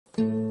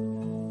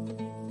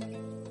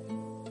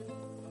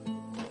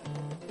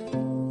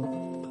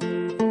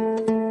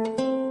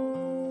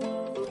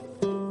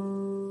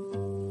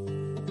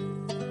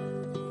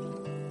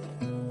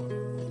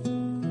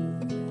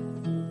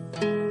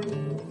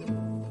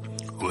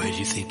Where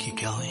do you think you're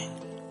going?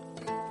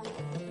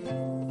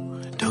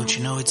 Don't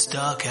you know it's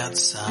dark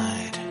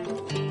outside?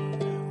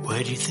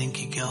 Where do you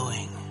think you're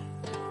going?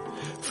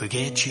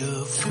 Forget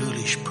your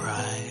foolish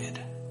pride.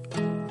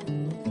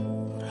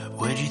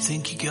 Where do you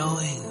think you're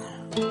going?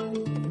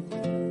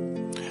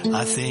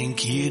 I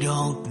think you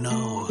don't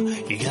know.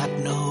 You got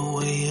no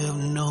way of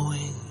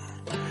knowing.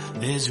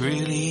 There's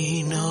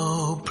really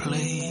no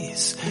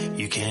place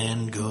you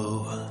can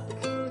go.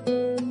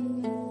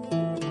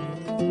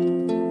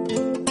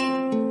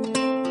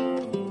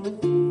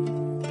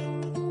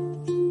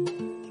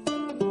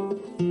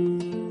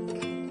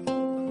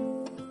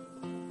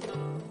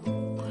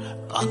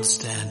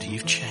 Understand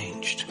you've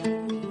changed.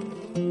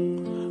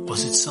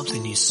 Was it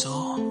something you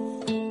saw?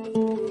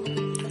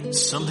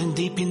 Something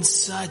deep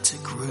inside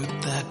took root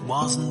that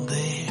wasn't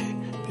there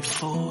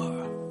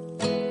before.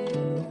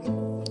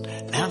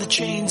 Now the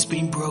chain's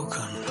been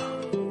broken.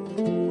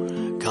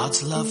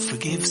 God's love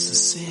forgives the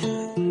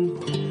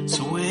sin.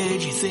 So where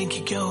do you think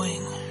you're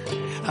going?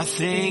 I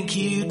think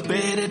you'd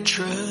better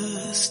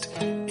trust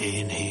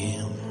in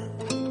Him.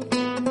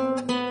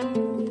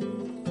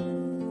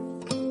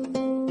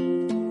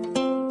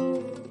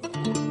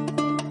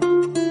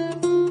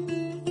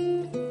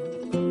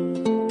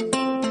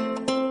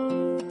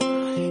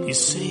 You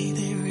say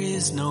there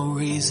is no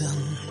reason,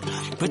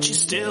 but you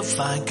still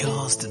find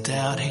cause to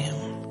doubt Him.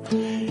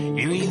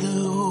 You're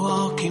either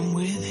walking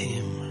with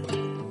Him,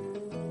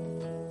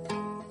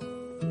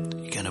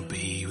 you're gonna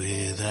be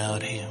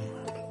without Him.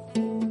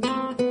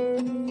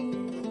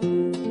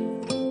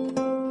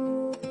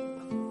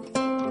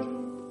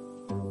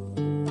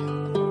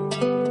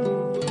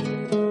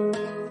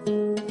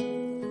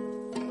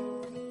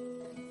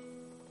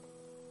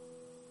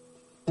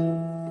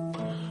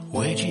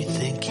 Where do you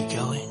think you're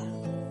going?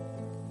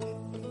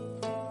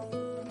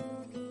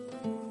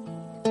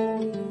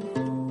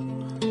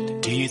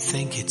 Do you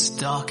think it's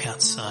dark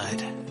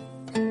outside?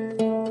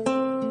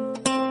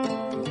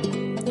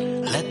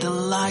 Let the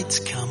lights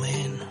come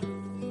in.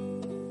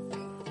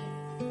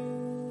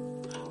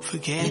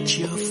 Forget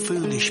your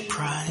foolish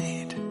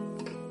pride.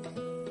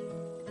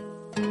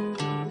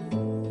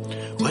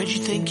 Where do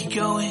you think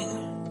you're going?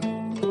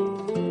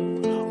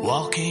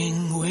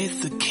 Walking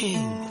with the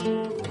King.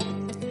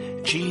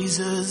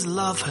 Jesus'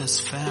 love has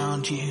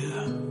found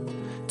you.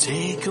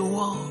 Take a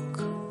walk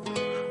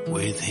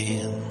with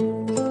Him.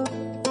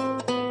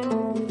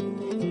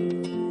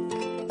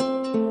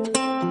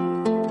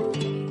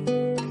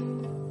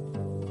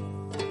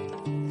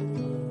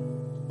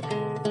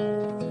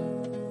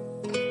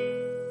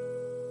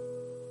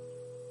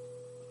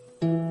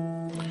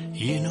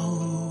 You know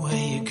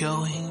where you're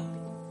going.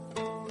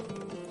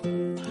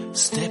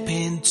 Step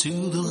into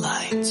the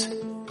light.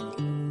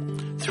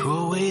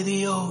 Throw away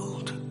the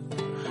old.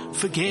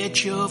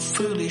 Forget your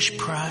foolish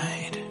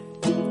pride.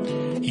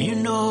 You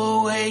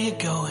know where you're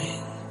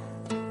going.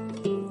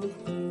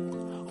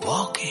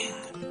 Walking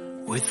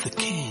with the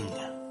King.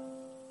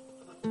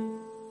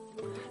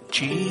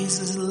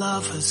 Jesus'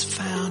 love has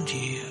found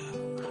you.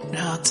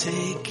 Now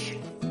take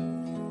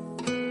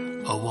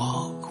a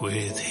walk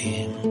with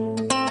Him.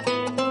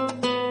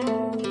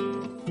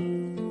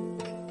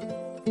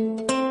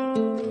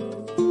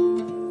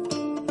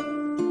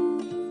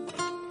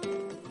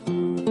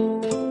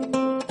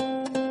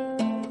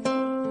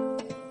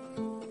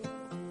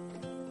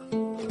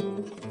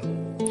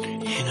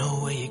 You know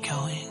where you're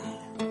going.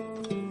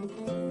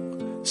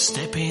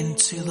 Step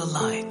into the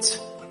light.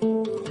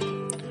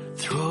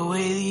 Throw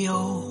away the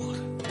old.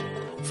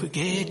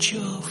 Forget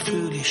your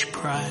foolish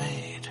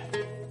pride.